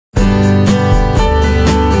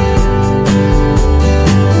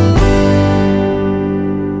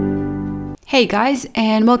Hey guys,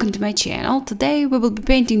 and welcome to my channel. Today we will be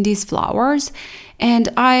painting these flowers and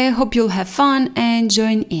I hope you'll have fun and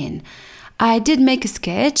join in. I did make a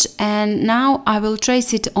sketch and now I will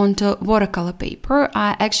trace it onto watercolor paper.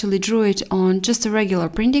 I actually drew it on just a regular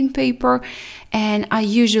printing paper and I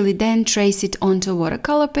usually then trace it onto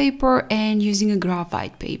watercolor paper and using a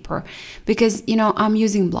graphite paper because I'm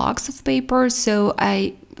using blocks of paper, so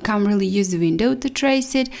I can't really use the window to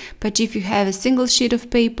trace it, but if you have a single sheet of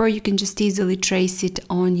paper you can just easily trace it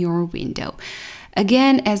on your window.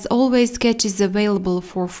 Again, as always, sketch is available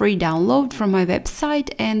for free download from my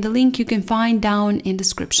website and the link you can find down in the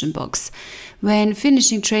description box. When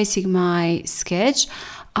finishing tracing my sketch,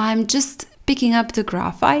 I'm just picking up the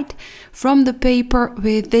graphite from the paper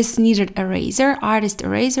with this kneaded eraser, artist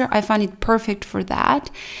eraser. I find it perfect for that,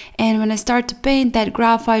 and when I start to paint, that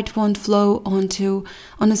graphite won't flow on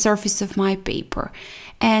the surface of my paper.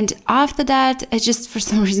 And after that, for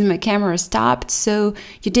some reason my camera stopped, so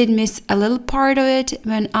you did miss a little part of it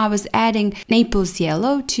when I was adding Naples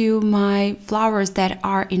yellow to my flowers that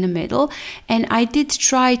are in the middle. And I did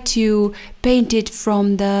try to paint it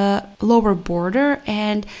from the lower border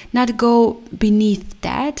and not go beneath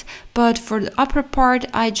that, but for the upper part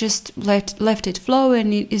I just left it flow,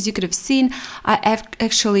 and as you could have seen, I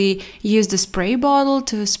actually used a spray bottle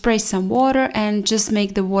to spray some water and just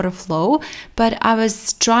make the water flow, but I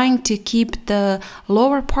was trying to keep the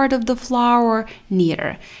lower part of the flower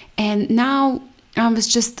neater. And now I was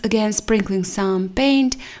just again sprinkling some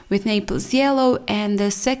paint with Naples yellow, and the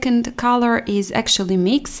second color is actually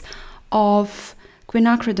mix of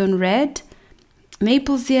Quinacridone red,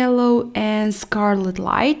 Naples yellow and Scarlet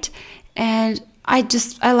light, and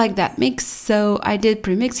I like that mix, so I did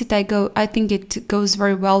pre-mix it. I think it goes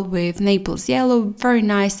very well with Naples yellow, very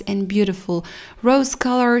nice and beautiful rose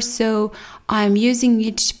color, so I'm using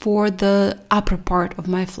it for the upper part of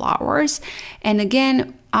my flowers. And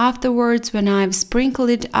again, afterwards when I've sprinkled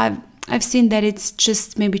it, I've seen that it's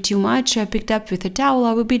just maybe too much. I picked up with a towel.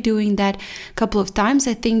 I will be doing that a couple of times,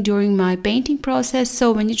 I think, during my painting process.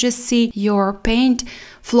 So when you just see your paint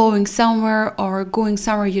flowing somewhere or going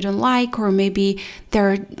somewhere you don't like, or maybe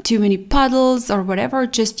there are too many puddles or whatever,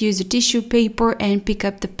 just use a tissue paper and pick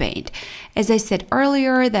up the paint. As I said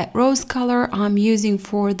earlier, that rose color I'm using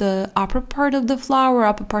for the upper part of the flower,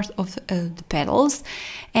 upper part of the petals,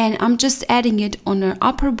 and I'm just adding it on the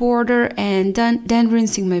upper border and then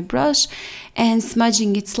rinsing my brush and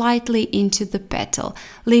smudging it slightly into the petal,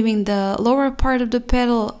 leaving the lower part of the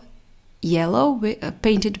petal yellow,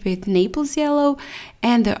 painted with Naples yellow,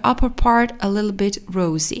 and the upper part a little bit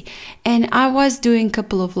rosy. And I was doing a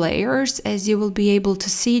couple of layers, as you will be able to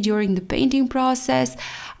see during the painting process.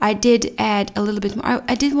 I did add a little bit more.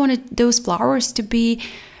 I did want those flowers to be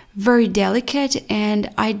very delicate,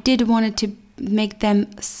 and I did want it to make them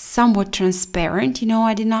somewhat transparent.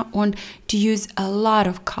 I did not want to use a lot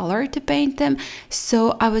of color to paint them,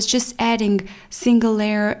 so I was just adding single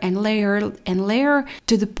layer and layer and layer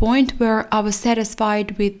to the point where I was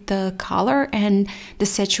satisfied with the color and the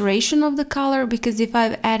saturation of the color, because if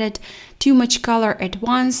I've added too much color at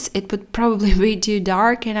once, it would probably be too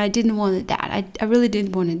dark, and I didn't want that. I really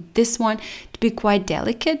didn't want this one to be quite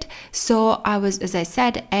delicate, so I was, as I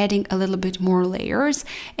said, adding a little bit more layers.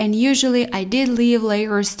 And usually I did leave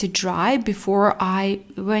layers to dry before I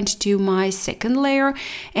went to my second layer,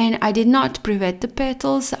 and I did not pre-wet the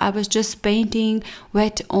petals. I was just painting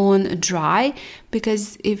wet on dry,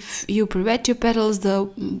 because if you pre-wet your petals,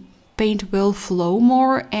 the paint will flow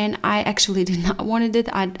more, and I actually did not want it.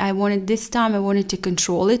 I wanted this time, I wanted to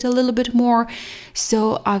control it a little bit more,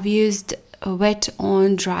 so I've used a wet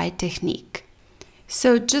on dry technique.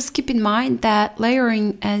 So just keep in mind that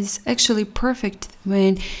layering is actually perfect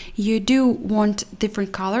when you do want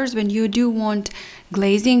different colors, when you do want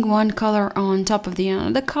glazing one color on top of the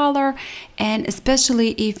other color, and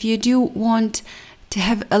especially if you do want to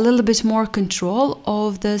have a little bit more control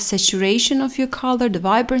of the saturation of your color, the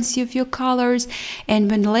vibrancy of your colors. And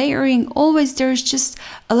when layering, always there's just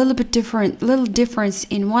a little difference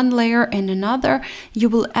in one layer and another. You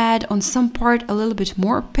will add on some part a little bit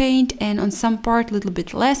more paint and on some part a little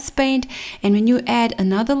bit less paint, and when you add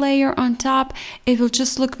another layer on top, it will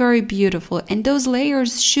just look very beautiful. And those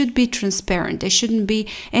layers should be transparent. They shouldn't be,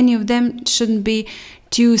 any of them shouldn't be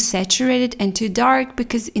too saturated and too dark,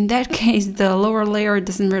 because in that case the lower layer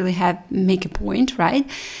doesn't really make a point, right?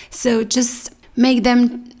 So just make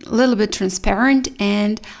them a little bit transparent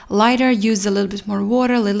and lighter, use a little bit more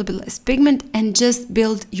water, a little bit less pigment, and just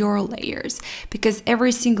build your layers, because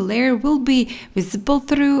every single layer will be visible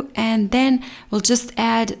through, and then we'll just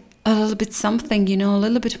add a little bit something, a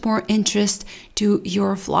little bit more interest to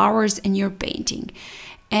your flowers and your painting.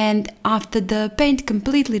 And after the paint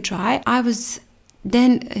completely dry, I was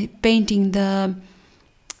then painting the,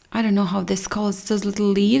 I don't know how this calls, those little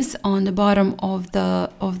leaves on the bottom of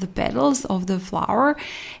the petals of the flower.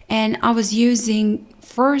 And I was using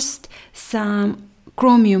first some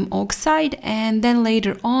chromium oxide, and then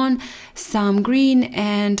later on some green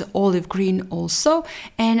and olive green also.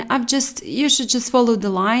 And you should just follow the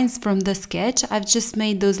lines from the sketch. I've just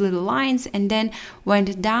made those little lines and then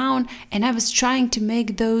went down, and I was trying to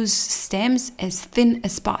make those stems as thin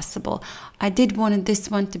as possible. I did want this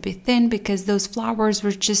one to be thin because those flowers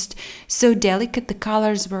were just so delicate, the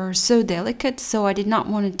colors were so delicate, so I did not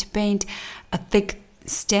want to paint a thick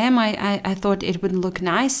stem. I thought it would look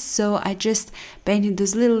nice, so I just painted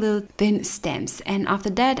those little thin stems. And after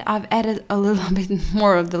that, I've added a little bit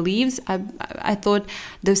more of the leaves. I thought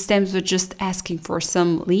those stems were just asking for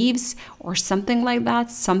some leaves or something like that,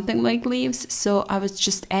 something like leaves, so I was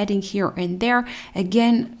just adding here and there,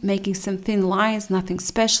 again making some thin lines, nothing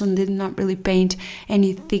special, and did not really paint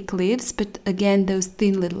any thick leaves, but again those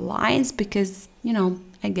thin little lines, because, you know,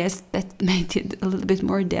 I guess that made it a little bit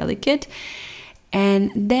more delicate.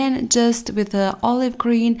 And then just with the olive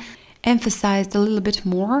green, emphasized a little bit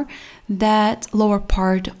more that lower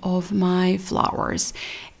part of my flowers.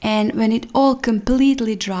 And when it all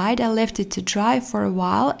completely dried, I left it to dry for a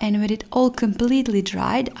while, and when it all completely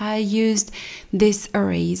dried, I used this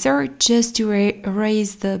eraser just to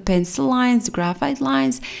erase the pencil lines, graphite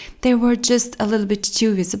lines. They were just a little bit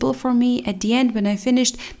too visible for me. At the end, when I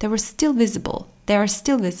finished, they were still visible. They are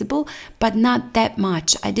still visible, but not that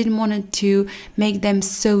much. I didn't want to make them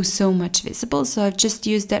so much visible, so I've just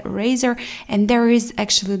used that eraser, and there is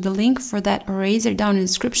actually the link for that eraser down in the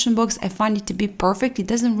description box. I find it to be perfect. It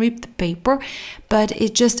doesn't rip the paper, but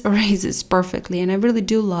it just erases perfectly, and I really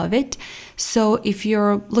do love it. So if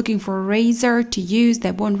you're looking for a razor to use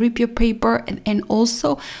that won't rip your paper and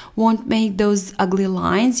also won't make those ugly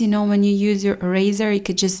lines, you know, when you use your eraser, you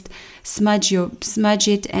could just smudge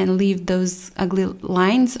it and leave those ugly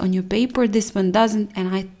lines on your paper. This one doesn't, and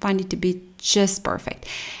I find it to be just perfect.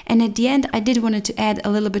 And at the end, I did want to add a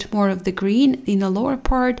little bit more of the green in the lower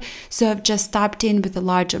part, so I've just tapped in with a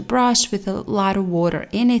larger brush with a lot of water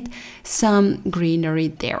in it, some greenery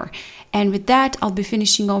there. And with that, I'll be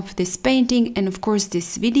finishing off this painting and of course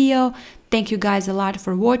this video. Thank you guys a lot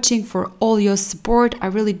for watching, for all your support. I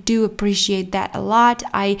really do appreciate that a lot.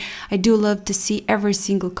 I do love to see every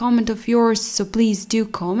single comment of yours, so please do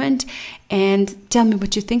comment and tell me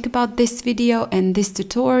what you think about this video and this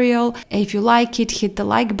tutorial. If you like it, hit the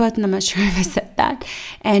like button. I'm not sure if I said that.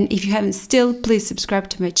 And if you haven't still, please subscribe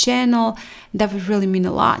to my channel. That would really mean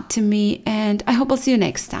a lot to me, and I hope I'll see you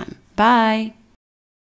next time. Bye!